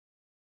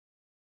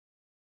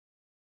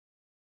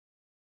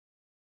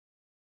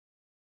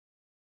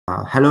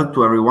Hello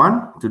to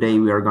everyone. Today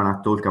we are going to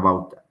talk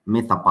about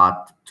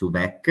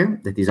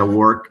MetaPath2vec. That is a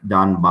work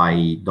done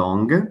by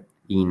Dong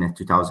in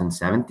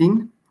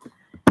 2017.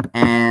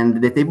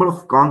 And the table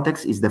of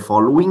context is the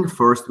following.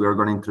 First, we are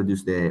going to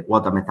introduce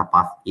what a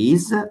MetaPath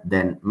is,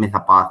 then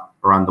MetaPath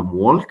random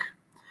walk,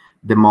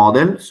 the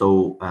model,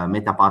 so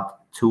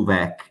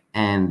MetaPath2vec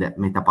and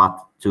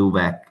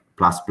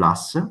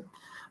MetaPath2vec++.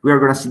 We are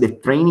going to see the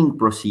training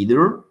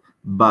procedure,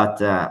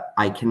 but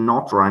I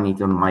cannot run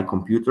it on my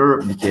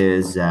computer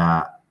because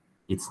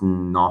it's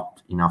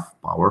not enough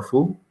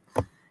powerful.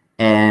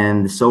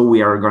 And so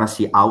we are going to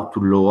see how to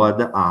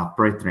load a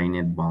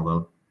pre-trained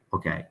model.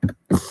 Okay.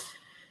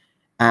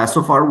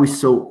 So far we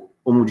saw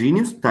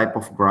homogeneous type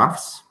of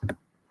graphs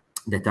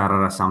that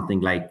are something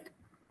like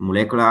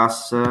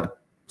molecules,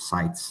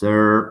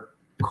 CiteSer,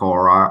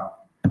 Cora.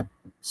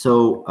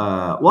 So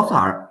what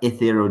are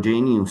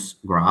heterogeneous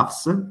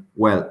graphs?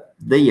 Well,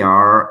 they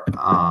are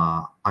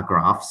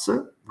graphs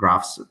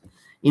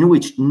in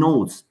which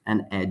nodes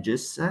and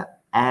edges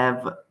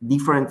have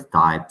different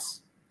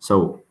types.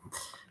 So,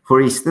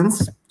 for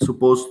instance,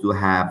 suppose to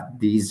have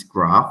this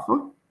graph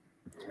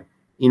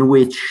in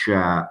which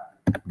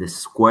the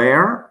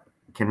square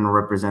can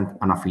represent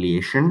an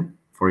affiliation,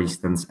 for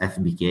instance,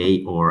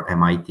 FBK or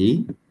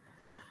MIT.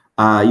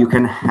 You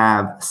can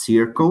have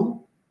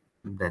circle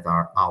that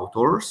are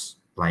authors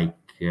like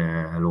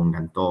Long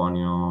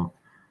Antonio,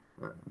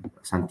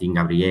 Santin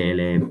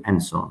Gabriele,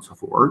 and so on and so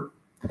forth.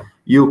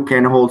 You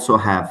can also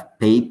have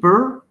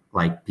paper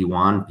like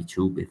P1,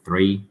 P2,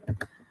 P3.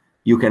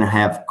 You can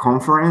have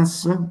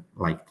conference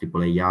like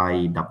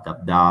AAAI,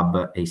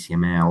 DubDubDub,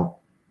 ACML,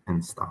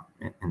 and stuff.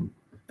 And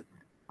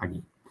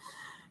again,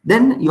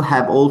 then you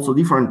have also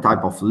different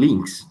type of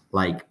links.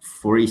 Like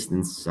for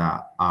instance,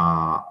 a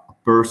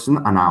person,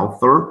 an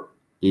author,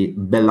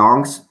 it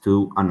belongs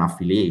to an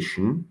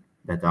affiliation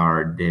that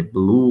are the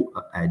blue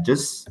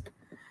edges.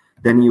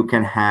 Then you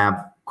can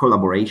have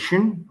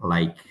collaboration,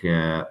 like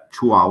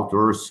two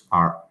authors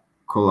are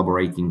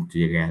collaborating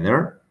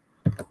together,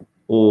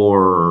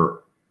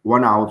 or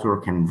one author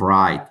can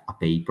write a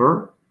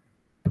paper.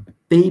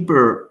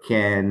 Paper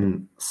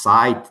can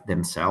cite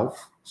themselves,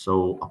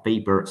 so a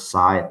paper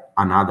cite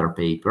another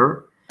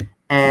paper.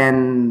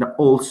 And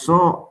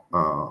also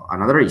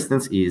another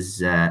instance is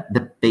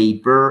the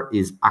paper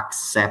is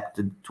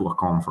accepted to a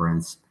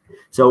conference.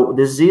 So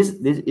this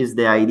is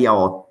the idea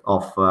of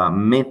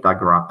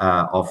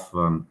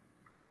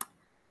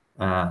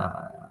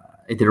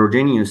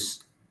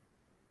heterogeneous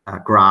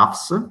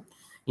graphs,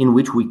 in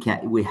which we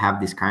have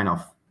this kind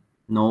of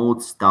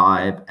nodes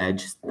type,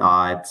 edge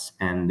types,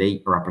 and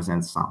they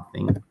represent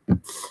something.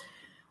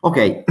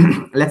 Okay,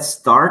 let's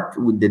start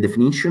with the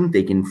definition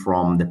taken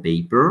from the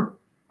paper.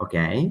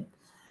 Okay,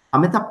 a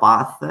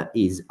metapath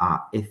is a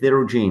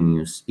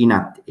heterogeneous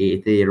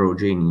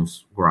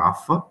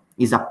graph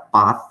is a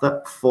path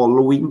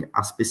following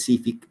a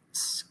specific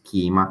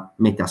schema,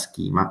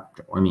 metaschema,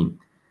 I mean,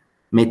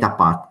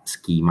 metapath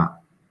schema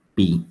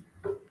P.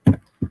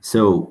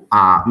 So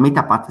a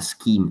metapath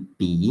scheme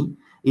P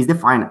is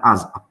defined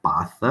as a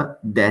path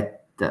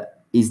that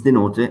is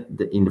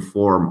denoted in the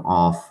form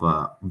of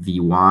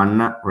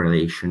V1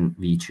 relation,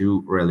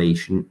 V2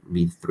 relation,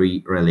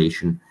 V3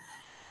 relation,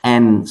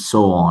 and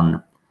so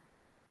on.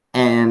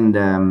 And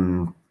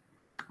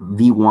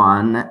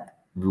V1,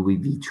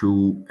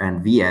 V2,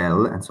 and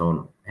VL, and so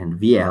on, and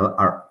VL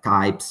are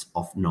types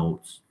of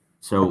nodes.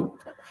 So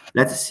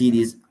let's see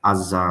this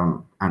as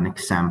an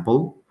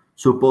example.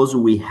 Suppose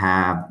we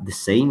have the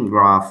same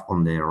graph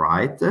on the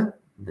right,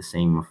 the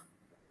same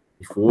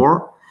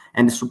before,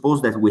 and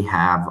suppose that we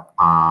have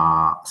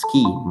a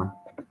scheme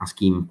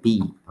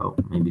P. Oh,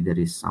 maybe there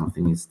is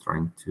something is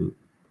trying to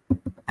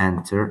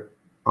enter.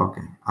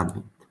 Okay,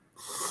 admit.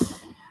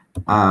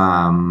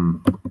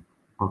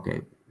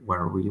 Okay,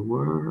 where we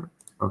were.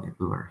 Okay,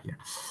 we were here.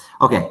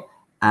 Okay,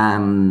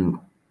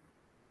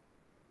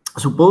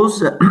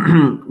 suppose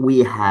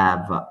we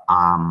have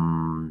a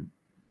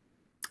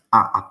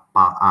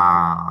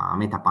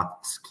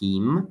metapath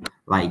scheme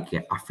like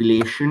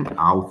affiliation,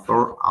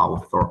 author,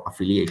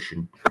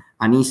 affiliation.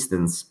 An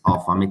instance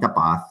of a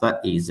metapath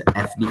is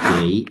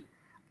FBK,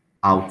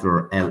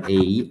 author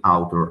LA,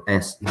 author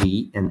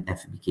SG, and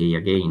FBK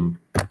again.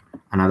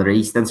 Another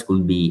instance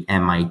could be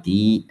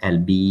MIT,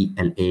 LB,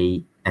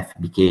 LA,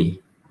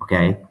 FBK.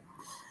 Okay.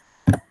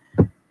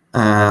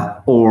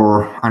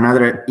 Or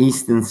another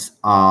instance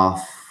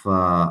of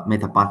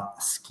metapath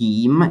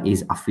scheme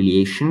is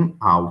affiliation,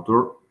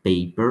 author,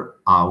 paper,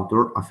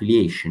 author,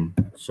 affiliation.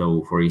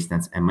 So for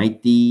instance,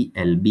 MIT,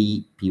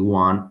 LB,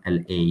 P1,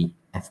 LA,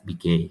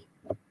 FBK.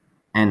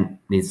 And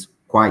it's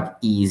quite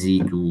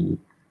easy to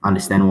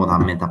understand what a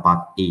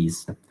metapath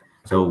is.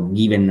 So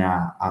given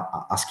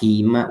a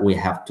scheme, we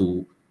have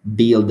to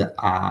build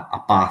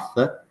a path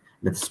that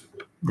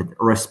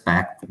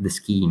respects the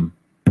scheme.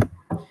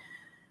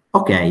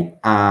 Okay,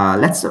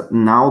 let's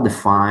now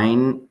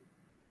define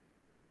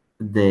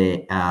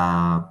the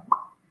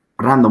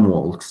random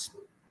walks.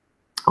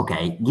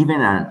 Okay,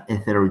 given an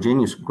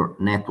heterogeneous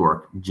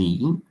network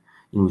G,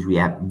 in which we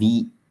have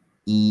V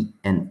E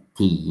and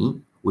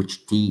T,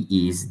 which T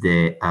is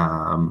the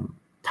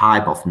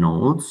type of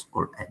nodes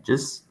or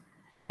edges,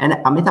 and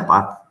a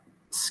metapath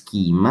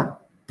scheme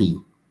P.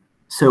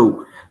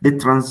 So the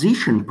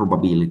transition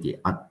probability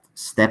at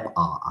step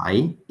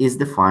I is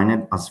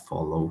defined as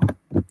follows.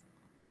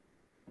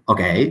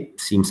 Okay,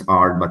 seems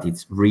hard, but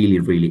it's really,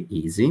 really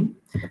easy.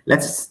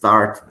 Let's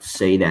start to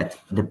say that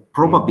the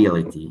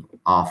probability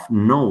of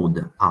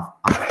node at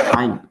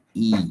time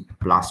E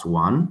plus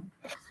 1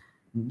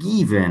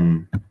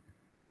 given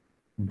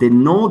the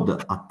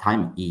node at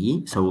time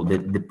E, so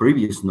the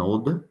previous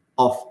node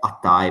of a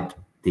type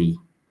T,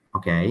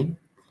 okay?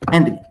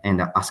 And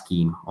a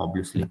scheme,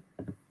 obviously.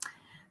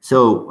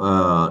 So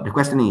the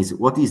question is,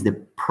 what is the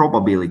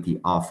probability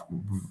of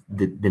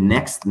the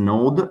next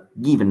node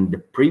given the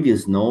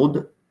previous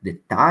node, the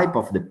type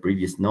of the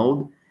previous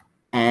node,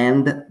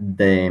 and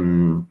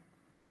the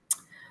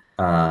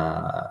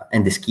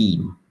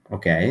scheme?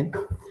 Okay.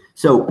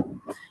 So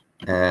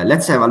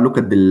let's have a look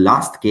at the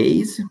last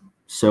case.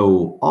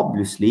 So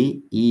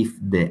obviously, if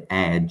the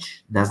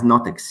edge does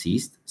not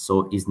exist,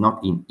 so is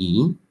not in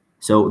E,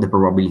 so the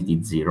probability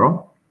is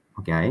 0.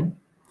 Okay.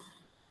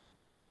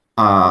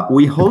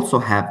 We also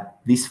have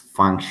this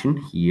function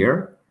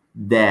here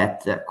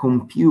that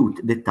compute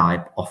the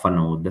type of a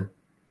node.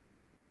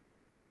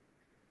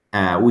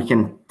 We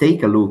can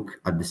take a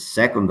look at the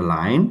second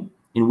line,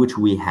 in which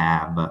we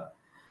have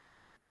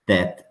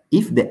that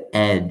if the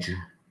edge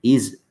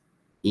is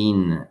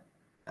in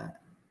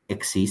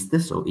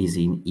exists, so is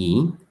in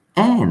E,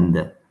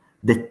 and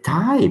the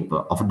type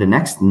of the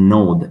next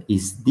node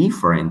is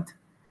different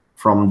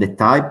from the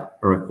type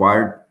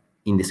required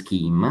in the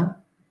scheme,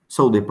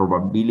 so the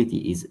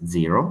probability is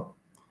 0.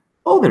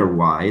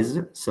 Otherwise,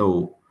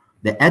 so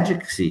the edge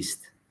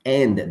exists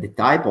and the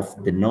type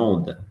of the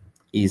node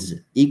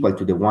is equal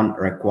to the one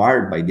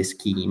required by the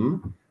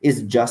scheme,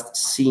 is just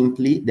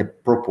simply the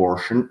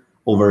proportion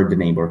over the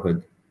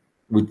neighborhood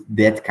with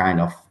that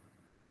kind of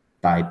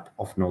type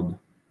of node.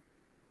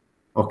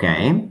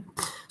 Okay,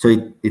 so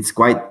it's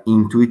quite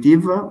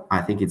intuitive.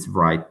 I think it's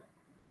right.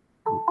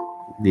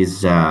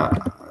 This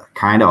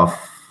kind of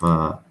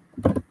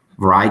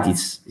variety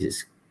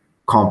is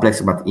complex,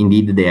 but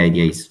indeed the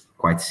idea is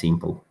quite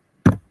simple.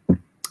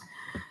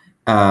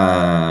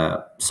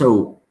 The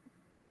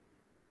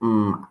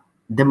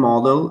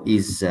model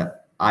is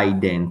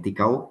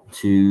identical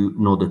to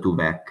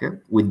Node2vec,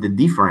 with the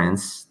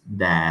difference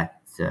that,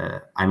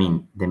 I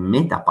mean, the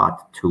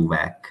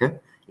MetaPath2vec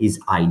is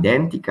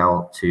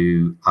identical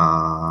to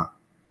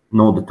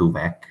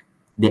Node2vec.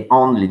 The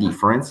only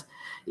difference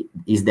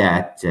is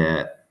that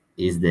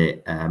is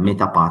the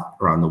MetaPath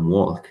random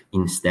walk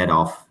instead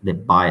of the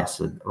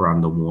biased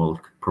random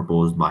walk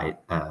proposed by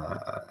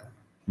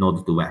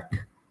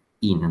Node2vec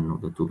in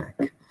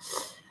Node2vec.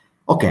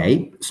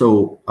 Okay,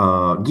 so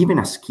given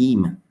a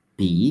scheme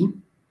P,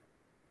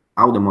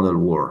 how the model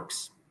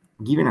works?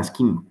 Given a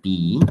scheme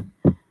P,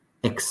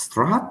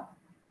 extract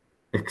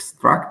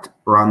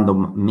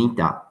random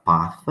meta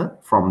path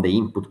from the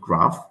input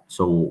graph.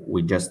 So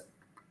we just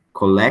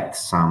collect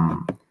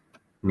some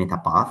meta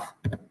path,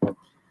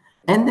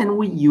 and then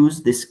we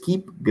use the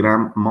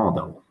skip-gram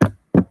model.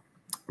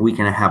 We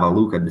can have a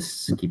look at the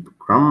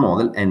skip-gram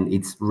model, and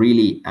it's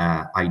really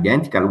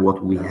identical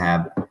what we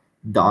have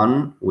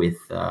done with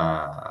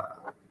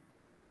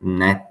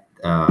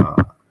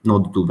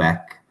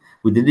Node2vec,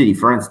 with the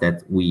difference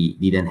that we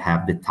didn't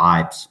have the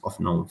types of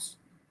nodes.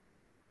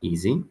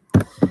 Easy.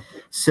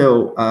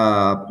 So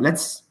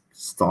let's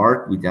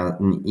start with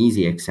an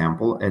easy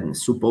example, and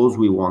suppose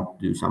we want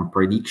to do some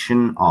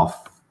prediction of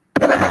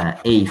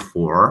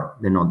A4,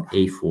 the node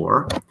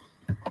A4.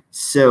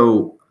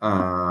 So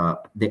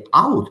the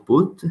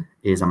output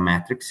is a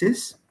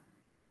matrices.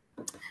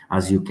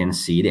 As you can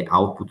see, the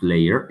output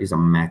layer is a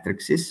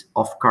matrices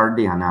of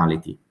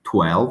cardinality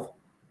 12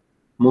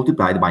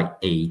 multiplied by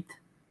 8.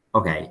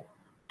 Okay,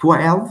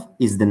 12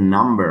 is the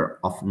number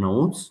of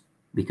nodes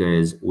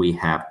because we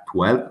have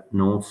 12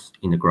 nodes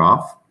in the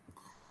graph.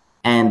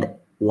 And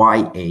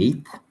why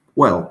 8?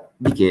 Well,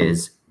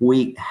 because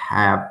we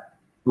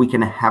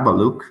can have a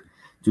look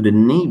to the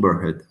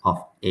neighborhood of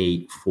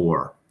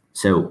A4.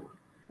 So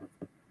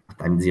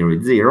times 0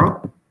 is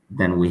 0.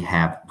 Then we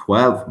have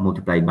 12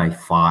 multiplied by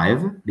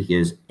 5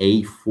 because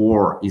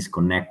A4 is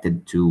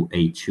connected to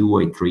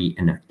A2, A3,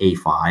 and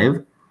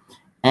A5,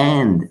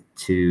 and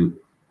to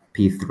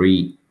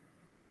P3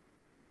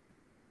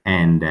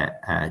 and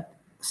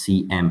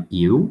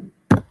CMU,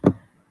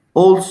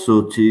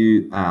 also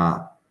to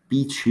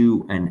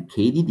P2 and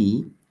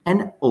KDD,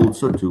 and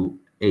also to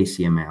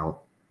ACML.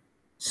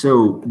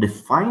 So the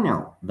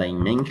final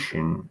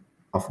dimension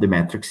of the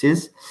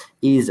matrices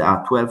is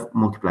 12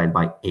 multiplied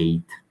by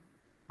 8.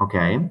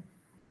 Okay.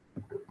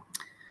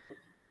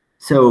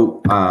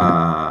 So,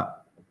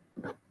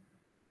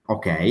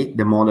 okay,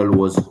 the model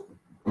was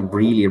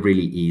really,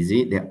 really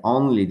easy. The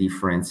only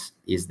difference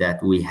is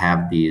that we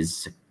have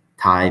this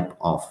type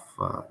of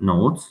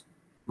nodes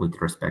with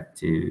respect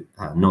to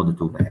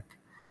Node2vec.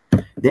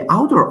 The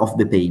author of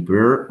the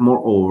paper,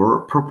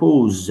 moreover,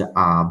 proposed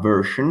a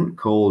version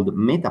called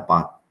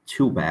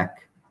MetaPath2vec++.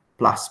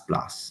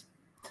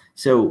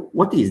 So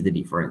what is the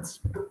difference?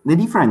 The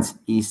difference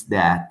is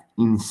that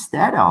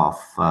instead of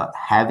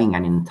having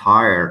an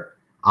entire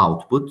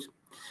output,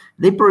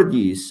 they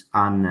produce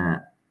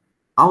an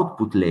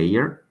output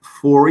layer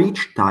for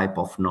each type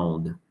of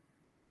node.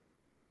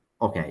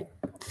 Okay,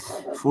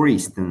 for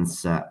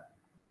instance,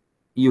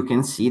 you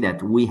can see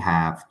that we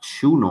have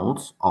two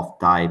nodes of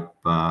type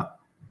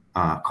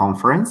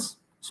conference,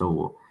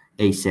 so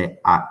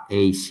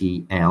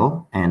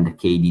ACL and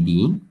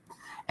KDD.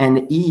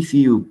 And if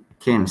you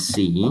can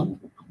see,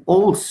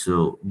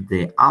 also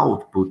the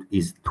output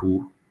is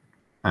two,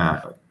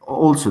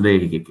 also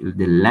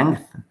the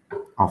length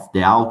of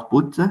the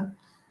output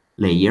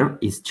layer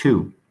is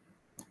 2.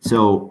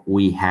 So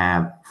we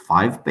have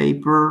 5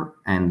 paper,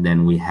 and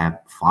then we have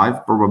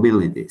 5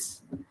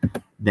 probabilities.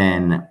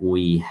 Then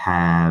we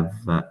have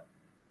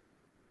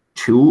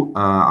 2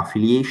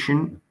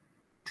 affiliation,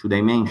 2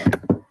 dimension,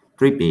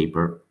 3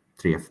 paper,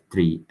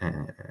 3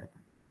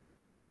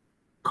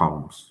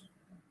 columns,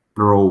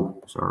 row,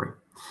 sorry.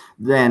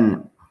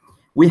 Then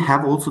we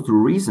have also to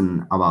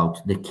reason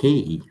about the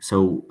K,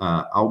 so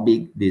how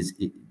big this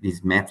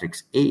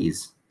matrix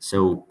is.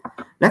 So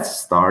let's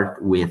start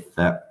with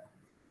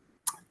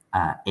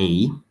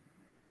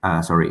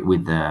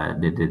with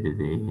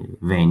the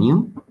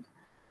venue.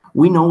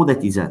 We know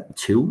that is a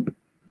 2,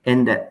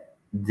 and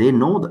the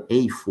node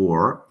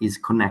A4 is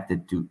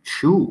connected to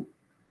 2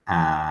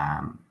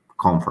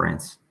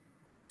 conference.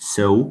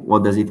 So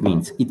what does it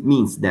mean? It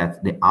means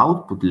that the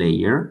output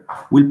layer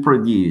will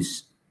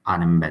produce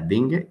an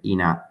embedding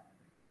in a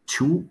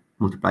 2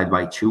 multiplied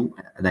by 2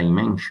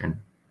 dimension.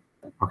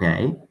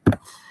 Okay.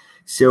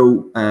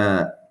 So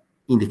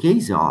in the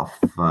case of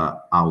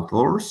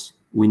authors,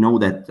 we know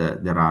that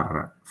there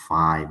are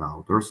 5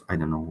 authors. I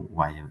don't know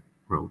why I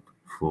wrote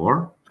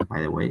 4,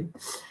 by the way,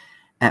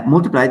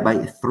 multiplied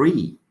by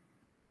 3.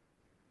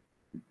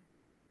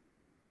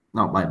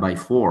 No, by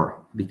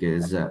 4,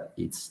 because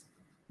it's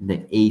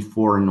the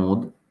A4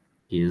 node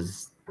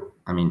is,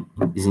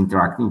 is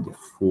interacting with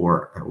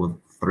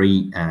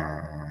 3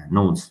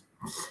 nodes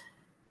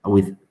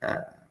with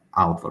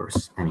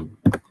authors.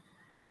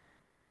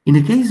 In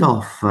the case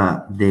of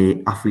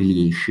the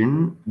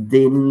affiliation,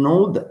 the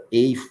node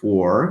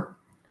A4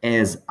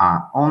 as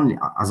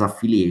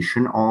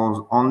affiliation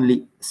of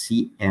only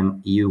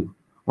CMU.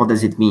 What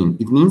does it mean?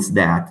 It means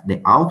that the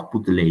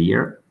output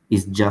layer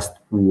is just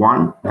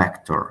one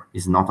vector,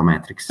 is not a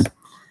matrix.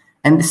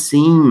 And the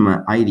same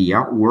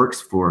idea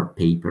works for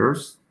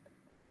papers.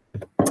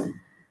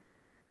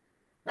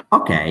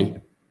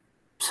 Okay,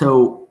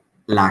 so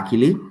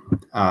luckily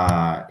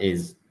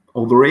is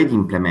already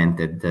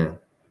implemented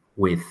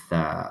with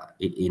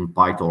in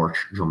Pytorch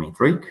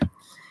Geometric.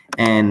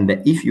 And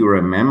if you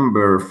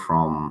remember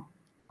from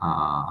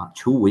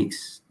 2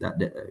 weeks,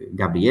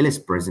 Gabriele's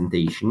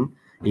presentation,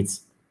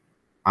 it's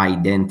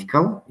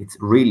identical. It's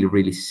really,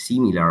 really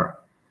similar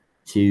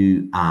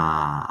to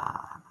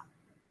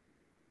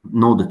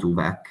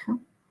Node2vec.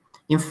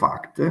 In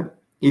fact,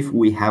 if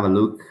we have a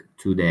look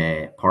to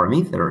the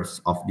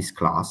parameters of this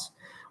class,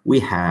 we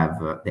have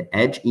the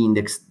edge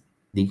index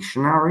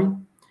dictionary.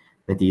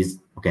 That is,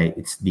 okay,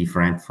 it's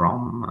different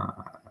from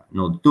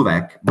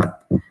Node2vec,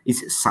 but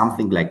it's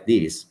something like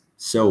this.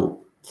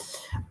 So,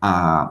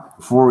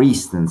 for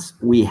instance,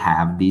 we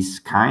have this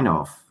kind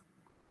of,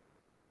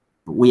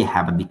 we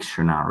have a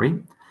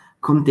dictionary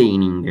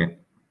containing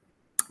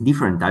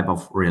different type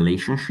of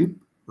relationship,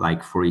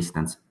 like, for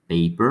instance,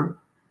 paper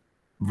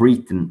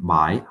written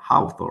by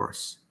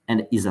authors,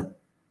 and is a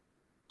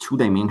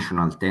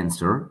two-dimensional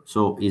tensor,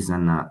 so is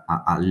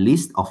a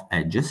list of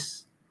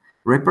edges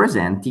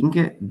representing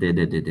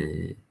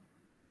the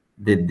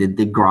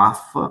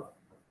graph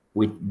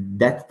with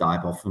that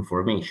type of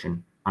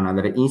information.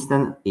 Another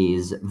instance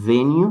is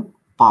venue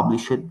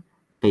published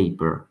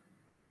paper.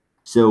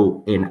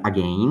 So, and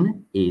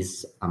again,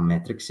 is a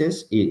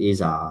matrices, it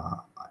is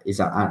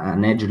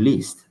an edge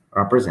list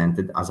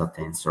represented as a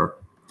tensor.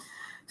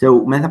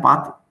 So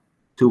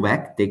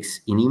MetaPath2vec takes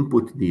in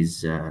input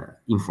this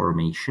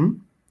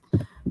information.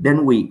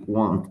 Then we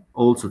want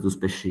also to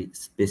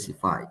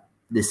specify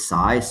the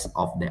size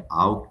of the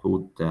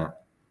output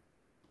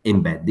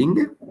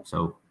embedding,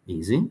 so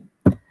easy.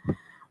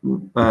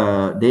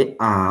 The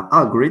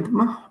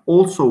algorithm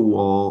also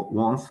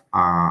wants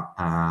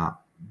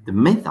the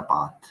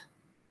MetaPath.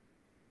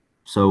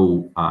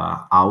 So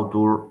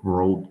author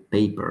wrote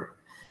paper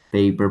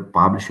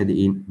published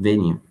in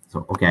venue.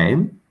 So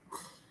okay,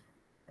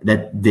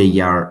 that they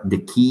are the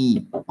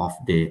key of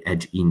the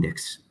edge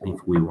index, if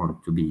we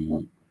want to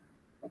be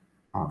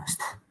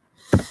honest.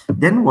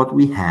 Then what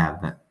we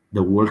have,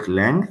 the walk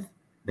length,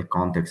 the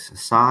context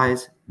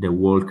size, the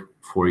walk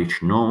for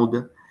each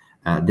node,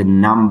 the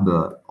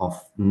number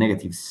of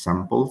negative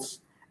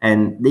samples,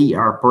 and they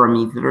are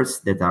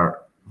parameters that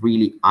are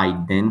really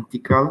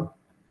identical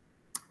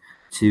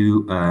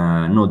to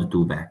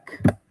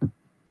Node2vec.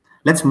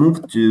 Let's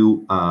move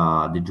to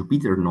the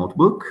Jupyter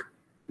notebook.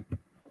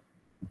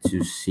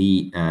 to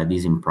see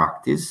this in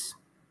practice.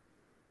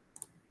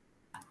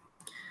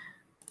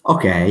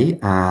 Okay,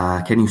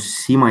 can you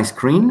see my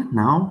screen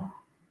now?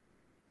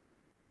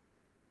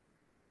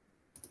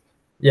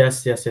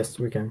 Yes,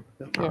 we can.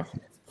 Yes.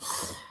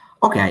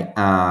 Okay,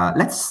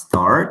 let's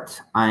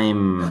start.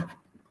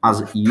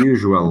 As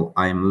usual,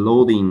 I'm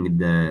loading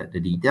the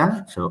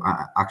data. So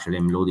actually,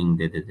 I'm loading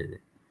the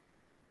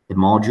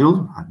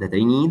module that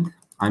I need.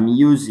 I'm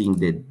using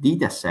the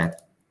dataset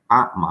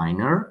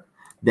A-minor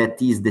that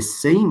is the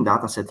same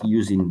dataset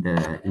used in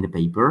the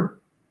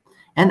paper.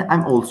 And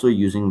I'm also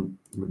using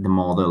the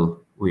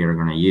model we are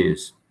going to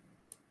use.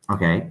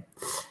 Okay.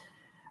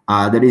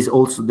 There is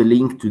also the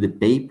link to the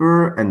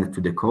paper and to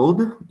the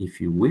code,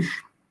 if you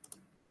wish.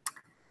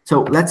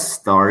 So let's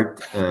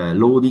start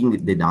loading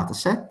the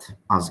dataset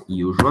as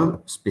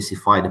usual,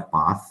 specify the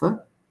path,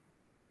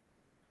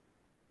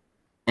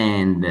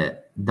 and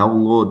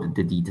download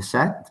the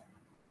dataset.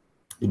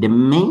 In the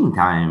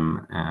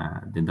meantime,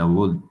 the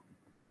download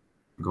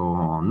go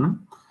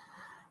on,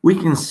 we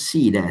can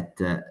see that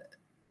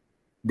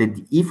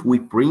if we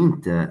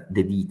print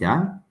the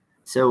data,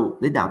 so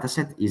the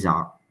dataset is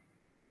a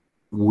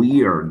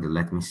weird,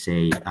 let me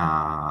say,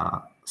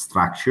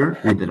 structure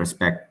with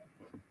respect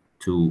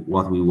to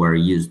what we were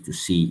used to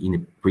see in the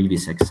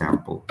previous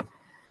example.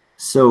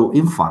 So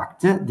in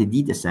fact, the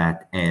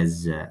dataset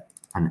has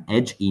an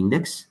edge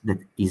index that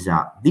is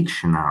a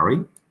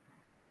dictionary,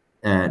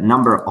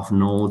 number of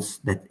nodes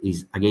that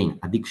is again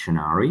a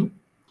dictionary,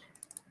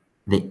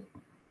 the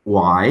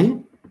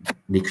Y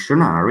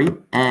dictionary,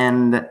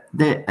 and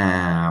the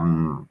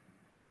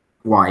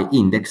Y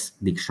index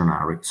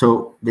dictionary.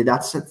 So the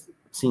dataset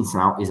since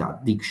now is a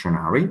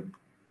dictionary,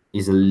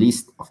 is a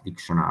list of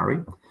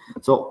dictionary.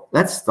 So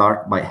let's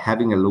start by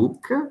having a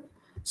look.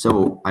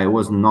 So I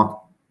was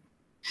not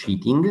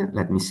cheating,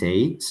 let me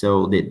say.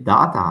 So the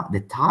data,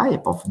 the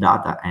type of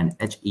data and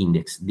edge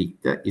index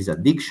dict is a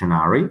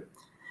dictionary.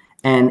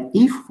 And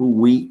if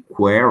we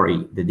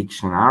query the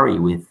dictionary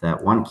with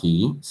one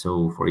key,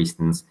 so for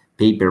instance,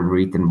 paper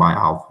written by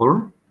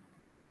author,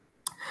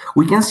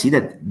 we can see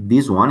that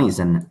this one is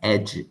an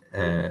edge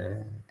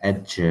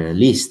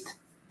list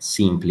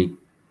simply.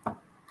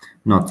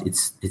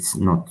 It's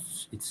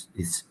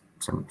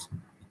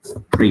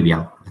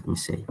trivial, let me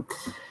say.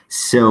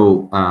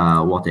 So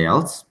what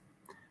else?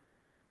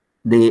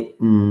 The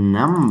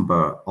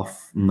number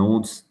of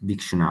nodes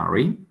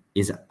dictionary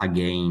is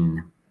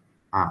again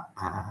a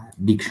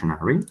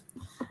dictionary.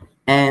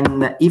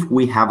 And if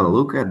we have a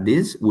look at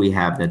this, we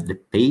have that the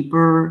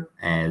paper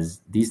has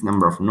this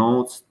number of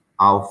nodes,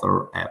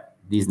 author has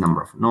this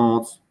number of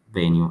nodes,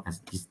 venue has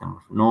this number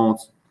of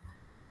nodes,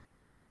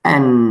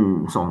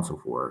 and so on and so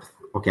forth.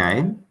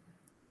 Okay.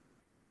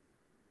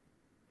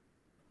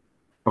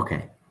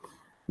 Okay.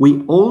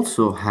 We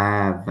also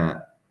have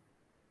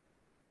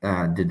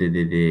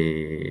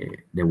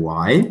the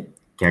Y,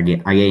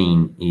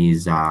 again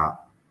is a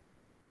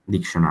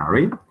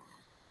dictionary.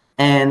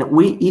 And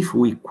if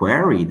we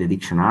query the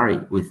dictionary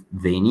with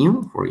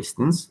venue, for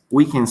instance,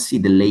 we can see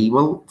the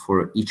label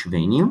for each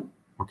venue,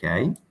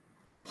 okay?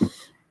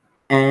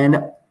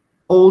 And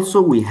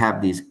also we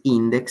have this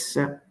index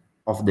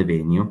of the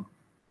venue.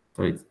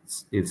 So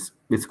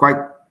it's quite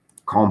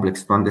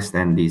complex to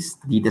understand this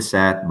data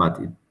set, but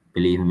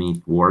believe me,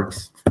 it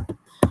works.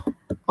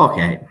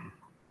 Okay.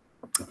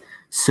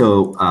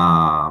 So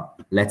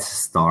let's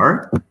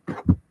start.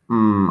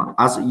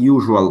 As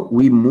usual,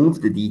 we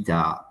move the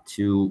data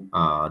to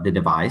the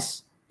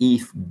device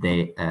if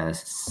the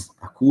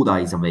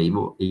CUDA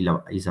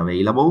is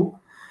available.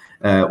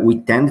 We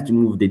tend to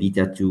move the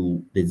data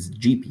to the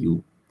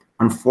GPU.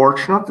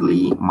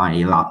 Unfortunately,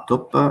 my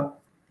laptop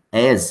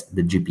has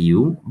the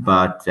GPU,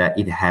 but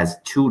it has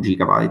 2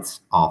 GB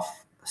of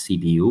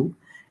CPU,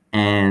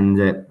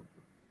 and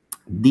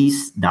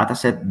this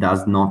dataset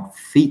does not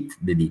fit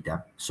the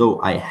data. So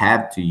I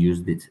have to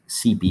use the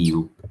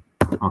CPU.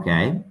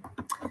 Okay.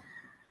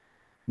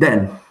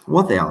 Then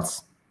what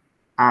else?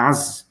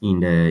 As in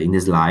the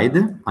slide,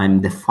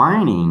 I'm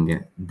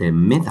defining the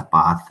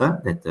MetaPath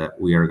that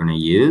we are going to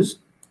use,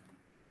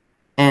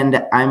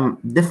 and I'm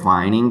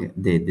defining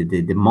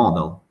the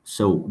model.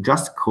 So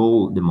just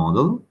call the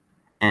model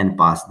and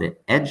pass the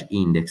edge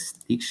index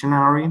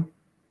dictionary,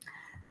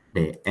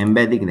 the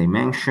embedding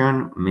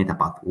dimension,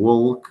 MetaPath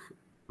walk,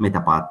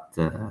 MetaPath,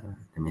 the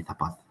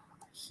MetaPath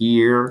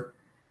here,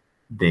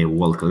 the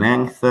walk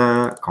length,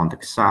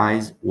 context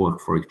size, work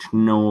for each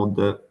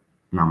node,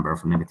 number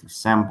of negative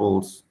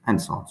samples,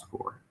 and so on and so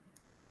forth.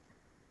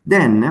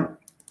 Then,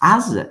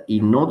 as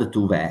in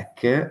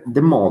Node2vec,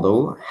 the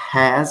model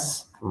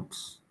has,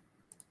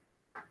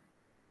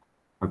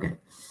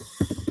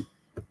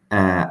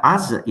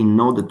 as in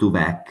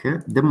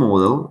Node2vec, the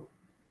model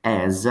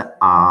has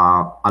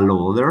a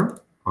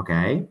loader,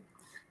 okay?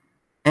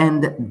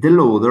 And the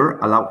loader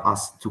allows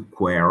us to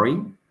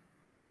query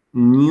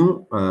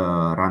new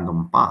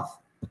random path,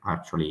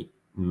 actually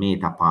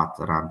MetaPath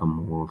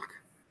random walk,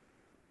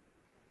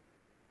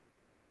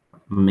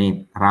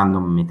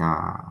 random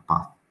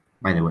MetaPath,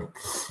 by the way.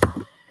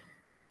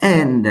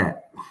 And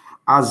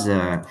as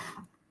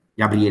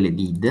Gabriele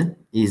did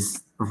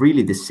is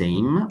really the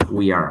same.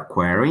 We are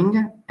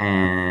querying,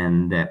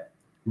 and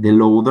the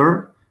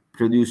loader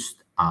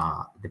produced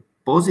the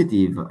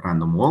positive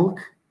random walk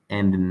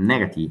and the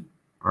negative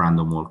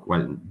random walk.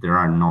 Well, there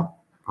are not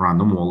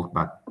random walk,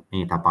 but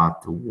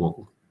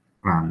MetaPath2vec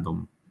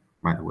random,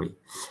 by the way.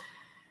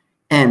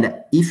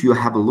 And if you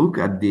have a look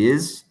at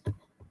this,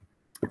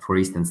 for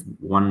instance,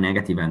 one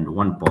negative and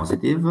one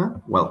positive,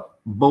 well,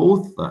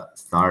 both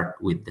start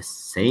with the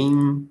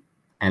same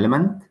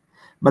element,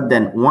 but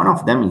then one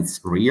of them is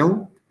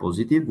real,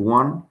 positive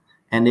one,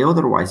 and the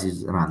otherwise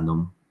is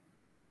random.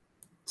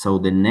 So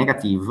the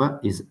negative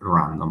is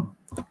random.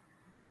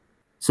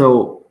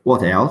 So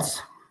what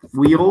else?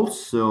 We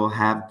also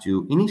have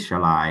to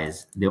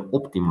initialize the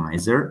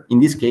optimizer. In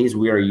this case,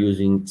 we are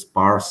using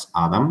sparse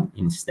Adam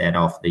instead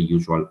of the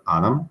usual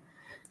Adam,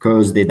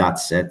 because the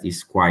dataset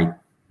is quite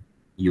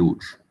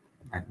huge,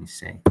 let me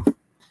say.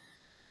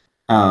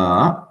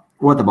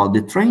 What about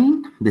the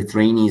train? The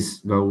train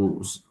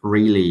goes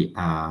really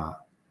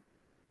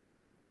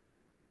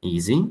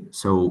easy.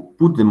 So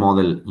put the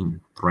model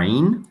in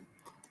train.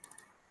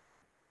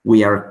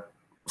 We are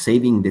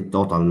saving the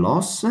total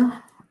loss,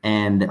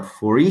 and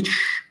for each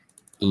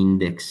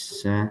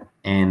index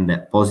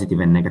and positive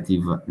and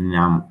negative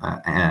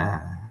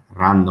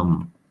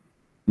random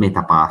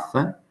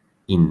metapath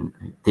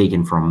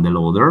taken from the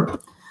loader,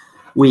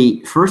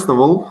 we first of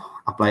all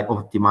apply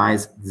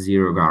optimize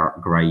zero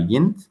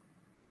gradient.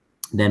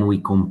 Then we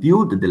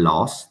compute the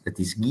loss that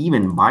is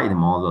given by the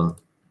model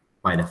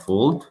by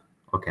default,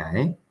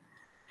 okay?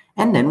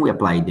 And then we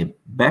apply the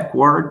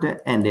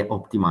backward and the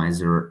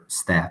optimizer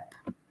step.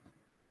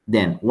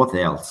 Then what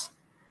else?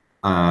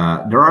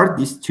 There are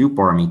these two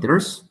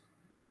parameters,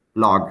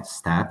 log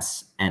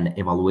steps and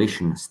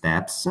evaluation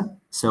steps.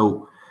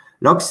 So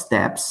log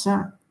steps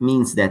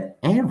means that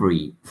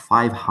every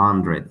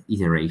 500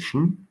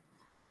 iteration,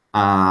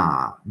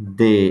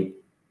 the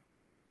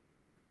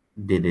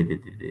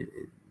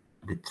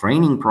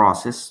training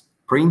process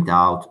print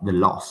out the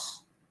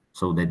loss.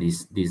 So that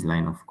is this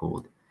line of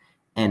code.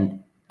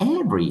 And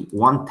every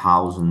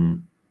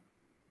 1,000,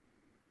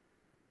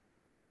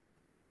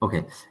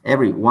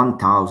 every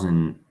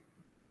 1,000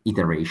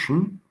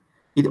 iteration,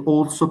 it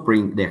also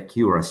print the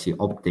accuracy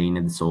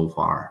obtained so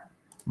far.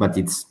 But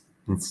it's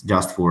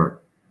just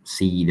for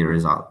see the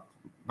result,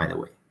 by the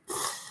way.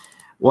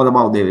 What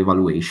about the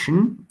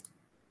evaluation?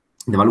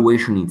 The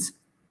evaluation is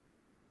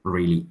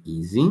really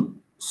easy.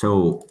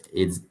 So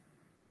it's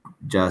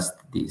just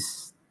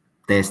this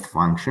test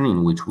function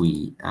in which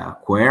we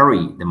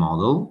query the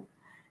model,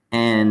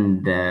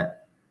 and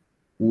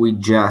we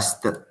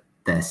just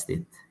test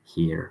it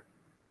here.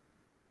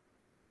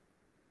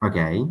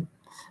 Okay,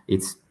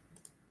 it's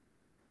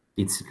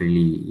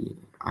really,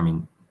 I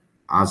mean,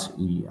 as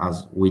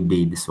we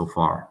did so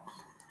far.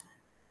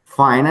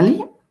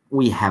 Finally,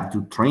 we have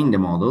to train the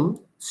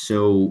model.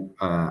 So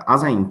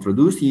as I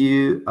introduced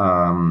you,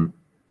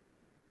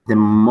 the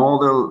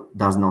model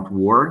does not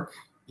work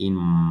in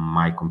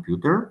my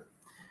computer.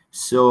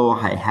 So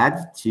I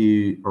had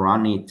to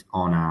run it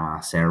on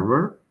a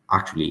server.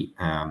 Actually,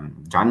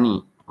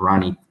 Gianni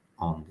ran it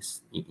on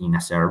in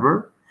a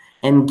server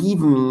and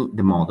give me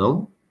the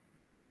model,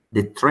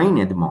 the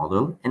trained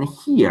model. And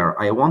here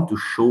I want to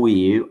show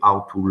you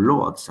how to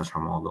load such a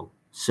model.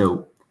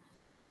 So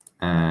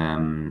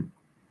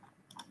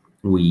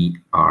we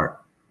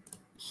are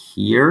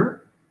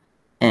here,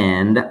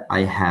 and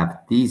I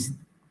have this.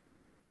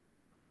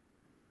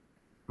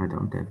 I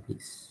don't have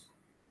this.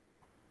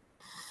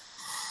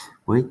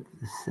 Wait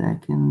a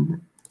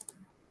second.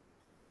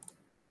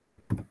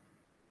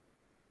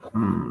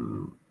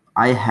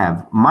 I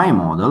have my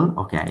model,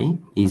 okay,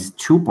 is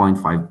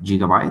 2.5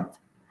 gigabyte.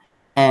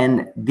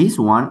 And this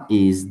one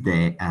is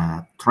the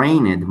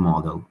trained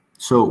model.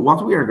 So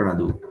what we are going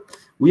to do,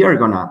 we are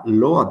going to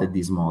load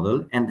this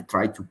model and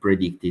try to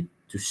predict it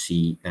to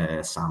see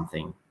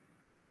something.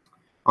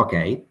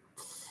 Okay.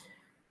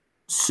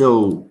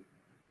 So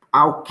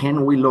how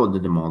can we load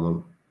the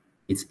model?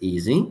 It's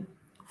easy.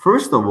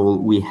 First of all,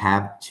 we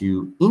have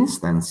to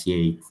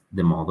instantiate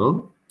the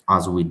model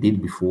as we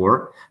did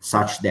before,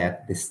 such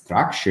that the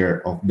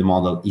structure of the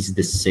model is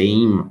the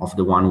same of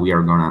the one we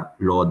are going to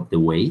load the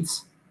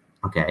weights.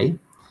 Okay.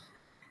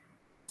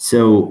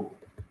 So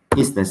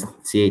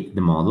instantiate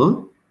the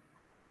model.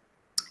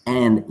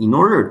 And in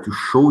order to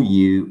show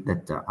you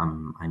that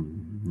I'm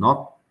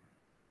not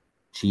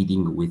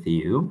cheating with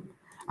you,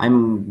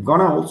 I'm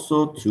gonna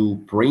also to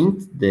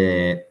print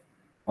the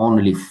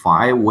only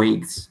 5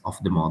 weights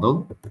of the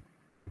model.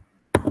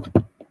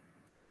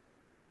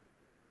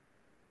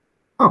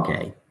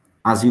 Okay,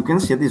 as you can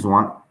see,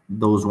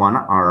 those one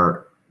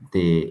are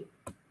the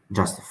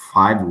just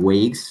 5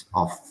 weights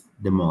of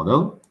the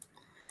model.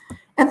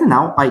 And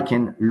now I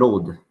can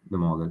load the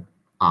model.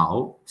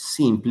 How?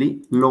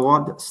 Simply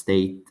load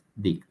state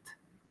dict,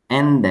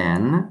 and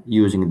then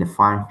using the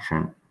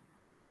function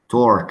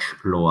torch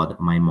load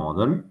my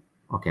model.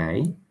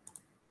 Okay,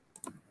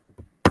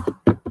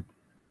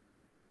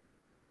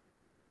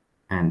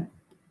 and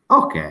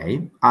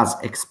okay, as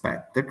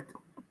expected,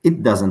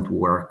 it doesn't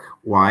work.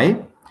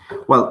 Why?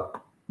 Well,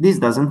 this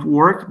doesn't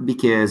work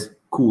because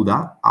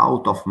CUDA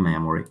out of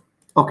memory.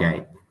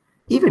 Okay,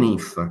 even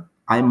if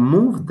I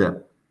moved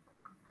the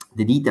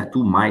data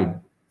to my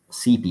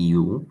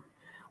CPU,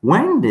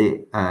 when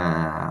the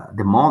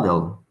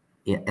model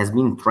has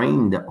been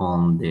trained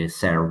on the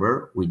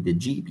server with the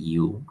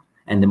GPU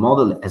and the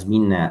model has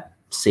been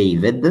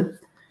saved,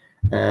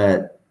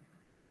 the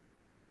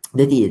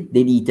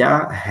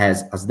data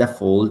has as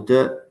default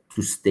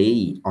to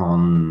stay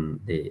on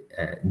the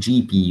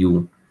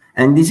GPU.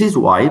 And this is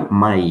why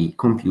my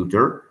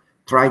computer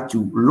tried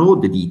to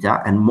load the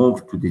data and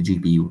move to the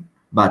GPU,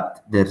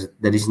 but there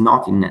is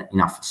not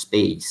enough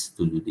space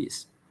to do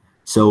this.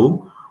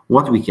 So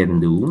what we can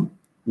do,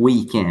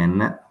 we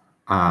can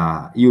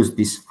use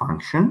this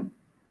function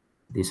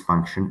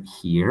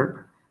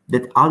here,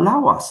 that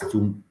allow us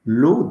to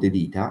load the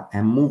data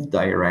and move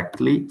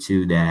directly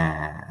to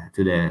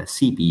the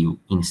CPU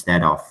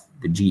instead of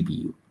the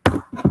GPU.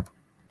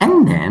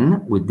 And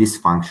then with this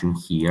function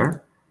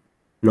here,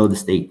 load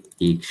state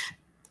each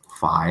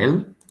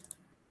file,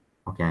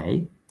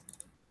 okay,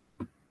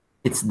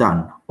 it's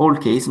done. All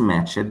case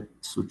matched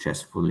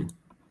successfully.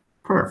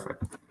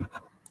 Perfect.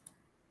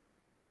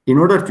 In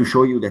order to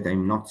show you that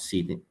I'm not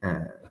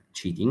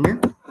cheating,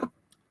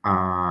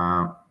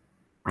 I'm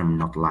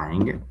not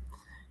lying.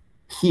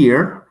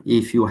 Here,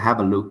 if you have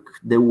a look,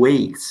 the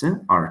weights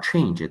are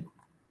changed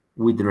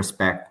with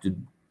respect to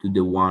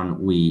the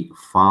one we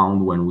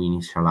found when we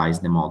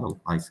initialized the model,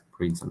 like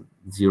for instance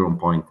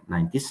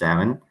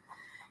 0.97,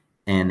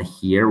 and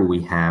here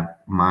we have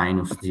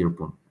minus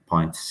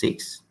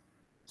 0.6.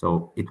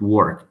 So it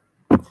worked.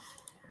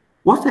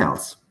 What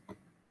else?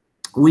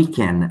 We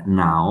can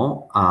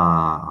now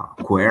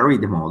query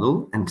the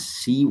model and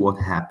see what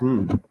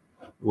happened,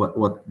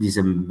 what this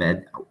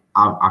embed,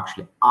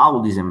 actually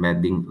how this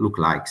embedding look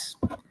like.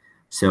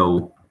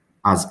 So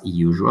as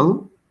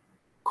usual,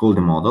 call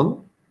the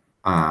model,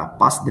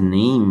 pass the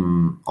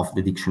name of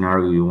the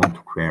dictionary we want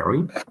to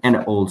query, and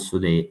also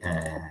the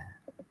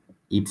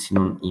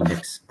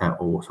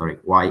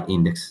Y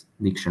index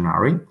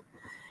dictionary.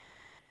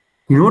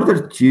 In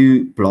order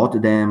to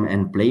plot them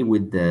and play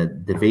with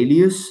the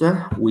values,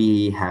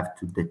 we have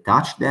to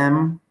detach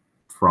them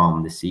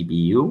from the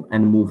CPU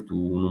and move to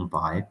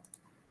NumPy.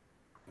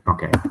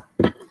 Okay.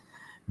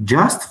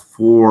 Just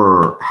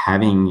for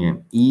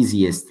having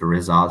easiest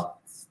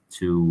results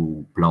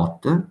to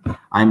plot,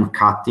 I'm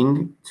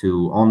cutting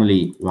to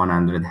only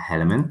 100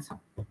 elements.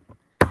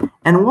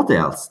 And what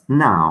else?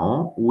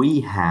 Now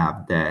we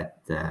have that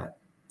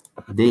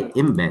the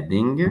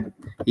embedding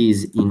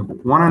is in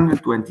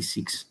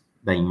 126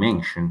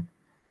 dimension.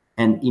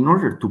 And in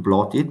order to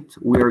plot it,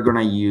 we are going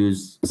to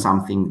use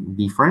something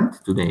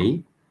different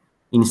today.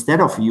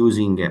 Instead of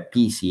using a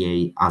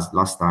PCA as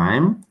last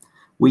time,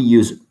 we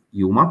use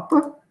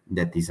UMAP.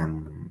 That is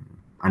an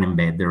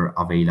embedder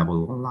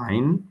available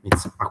online.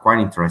 It's a quite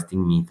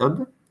interesting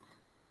method.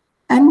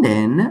 And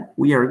then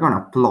we are going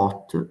to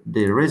plot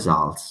the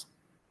results.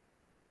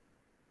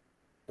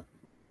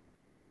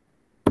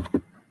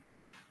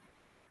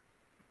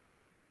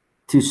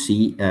 To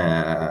see,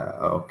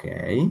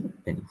 okay.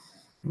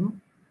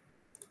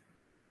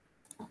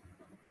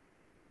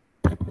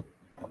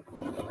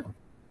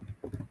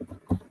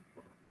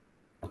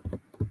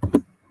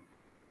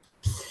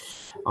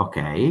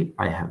 Okay,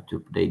 I have to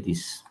update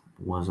this.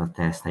 Was a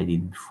test I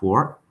did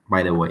before,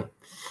 by the way.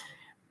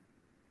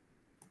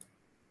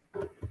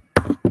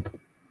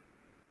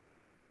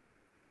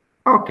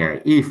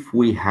 Okay, if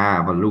we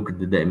have a look at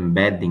the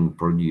embedding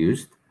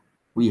produced,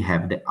 we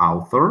have the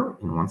author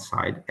in one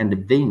side and the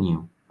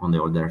venue on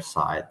the other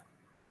side.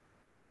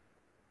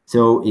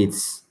 So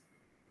it's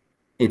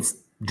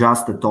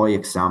just a toy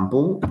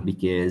example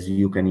because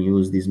you can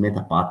use this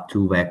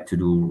MetaPath2vec to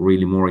do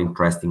really more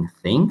interesting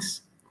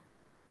things.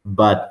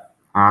 But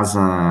as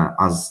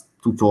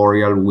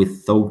tutorial, we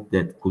thought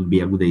that could be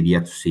a good idea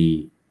to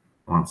see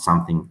on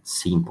something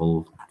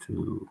simple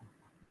to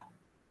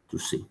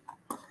see.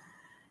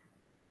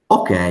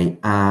 Okay.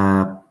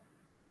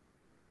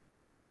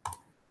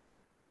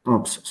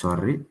 Oops,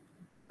 sorry.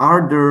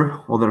 Are there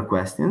other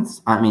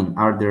questions? I mean,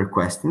 are there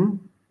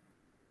questions?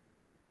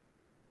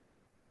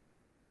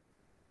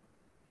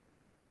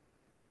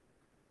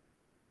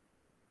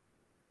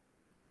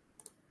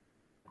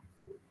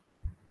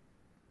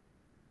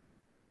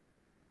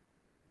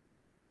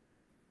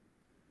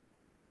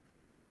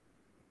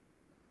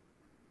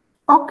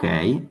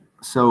 Okay,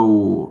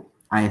 so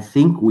I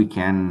think we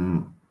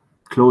can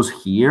close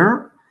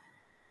here.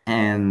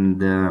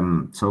 And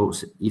so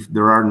if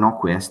there are no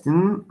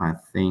questions, I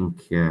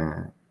think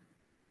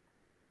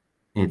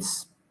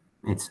it's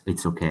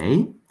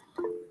okay.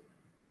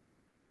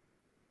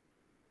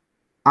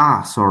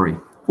 Sorry.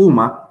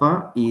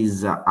 UMAP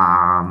is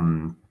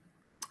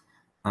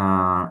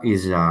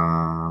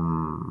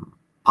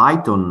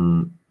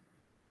Python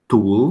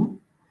tool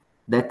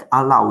that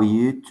allow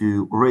you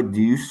to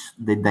reduce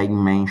the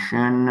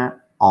dimension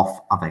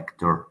of a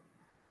vector.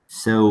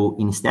 So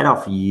instead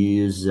of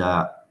use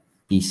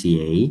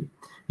PCA,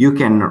 you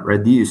can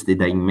reduce the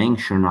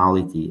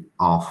dimensionality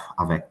of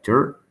a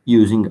vector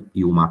using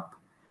UMAP.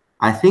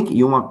 I think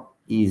UMAP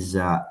is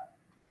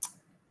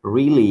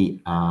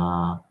really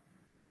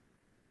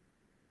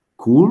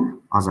cool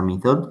as a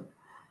method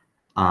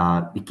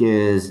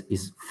because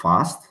it's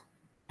fast,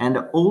 and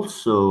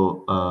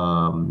also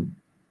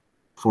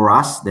for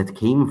us that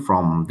came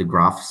from the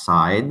graph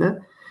side,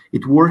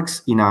 it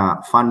works in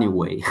a funny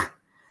way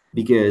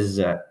because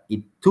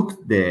it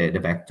took the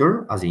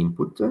vector as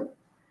input,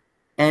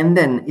 and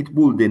then it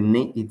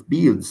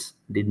builds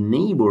the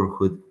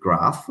neighborhood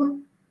graph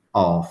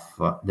of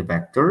the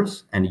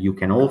vectors, and you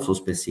can also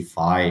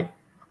specify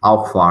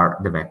how far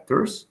the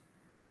vectors.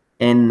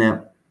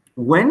 And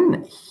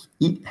when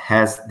it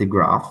has the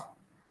graph,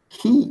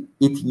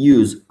 it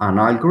uses an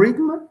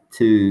algorithm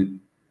to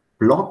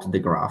plot the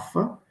graph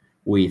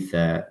with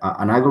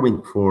an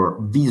algorithm for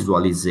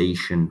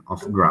visualization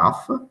of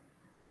graph,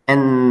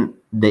 and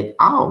the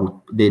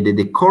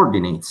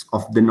coordinates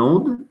of the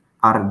node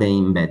are the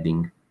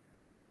embedding.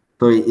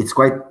 So it's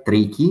quite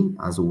tricky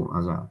as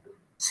a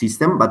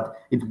system, but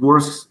it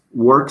works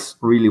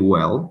really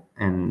well,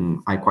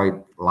 and I quite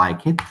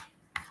like it.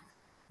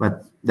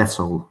 But that's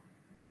all.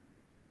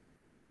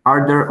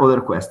 Are there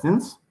other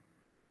questions?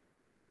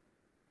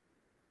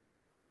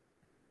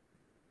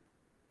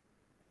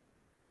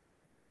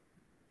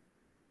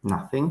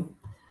 Nothing.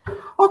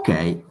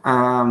 Okay.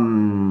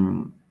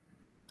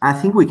 I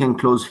think we can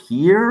close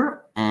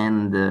here,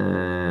 and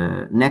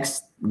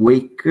next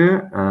week,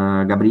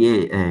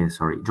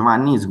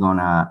 Giovanni is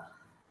gonna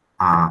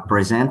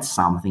present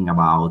something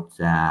about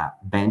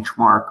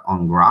benchmark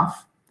on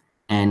graph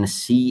and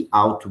see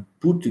how to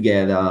put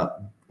together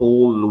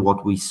all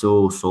what we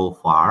saw so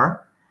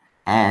far.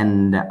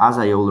 And as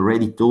I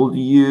already told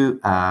you,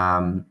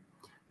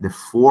 the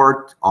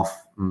 4th of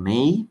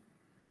May.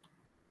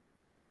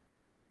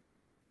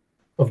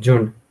 Of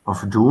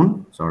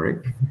June, sorry.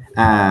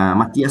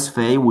 Matthias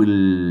Fey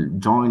will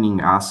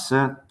joining us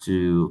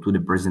to the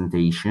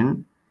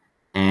presentation,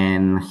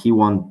 and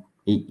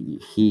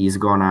he is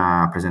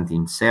gonna present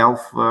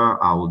himself,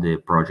 how the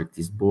project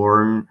is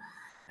born,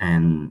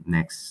 and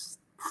next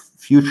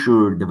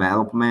future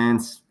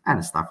developments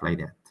and stuff like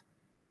that.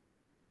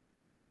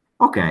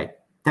 Okay,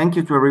 thank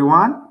you to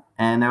everyone,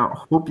 and I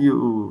hope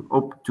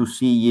to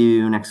see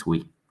you next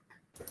week.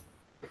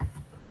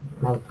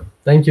 well,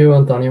 thank you,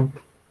 Antonio.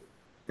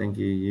 Thank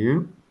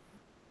you.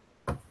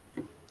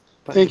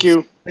 Thank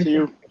you. See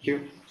you.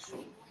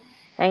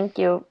 Thank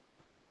you.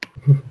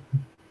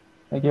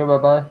 Thank you.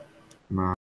 Bye-bye. Bye.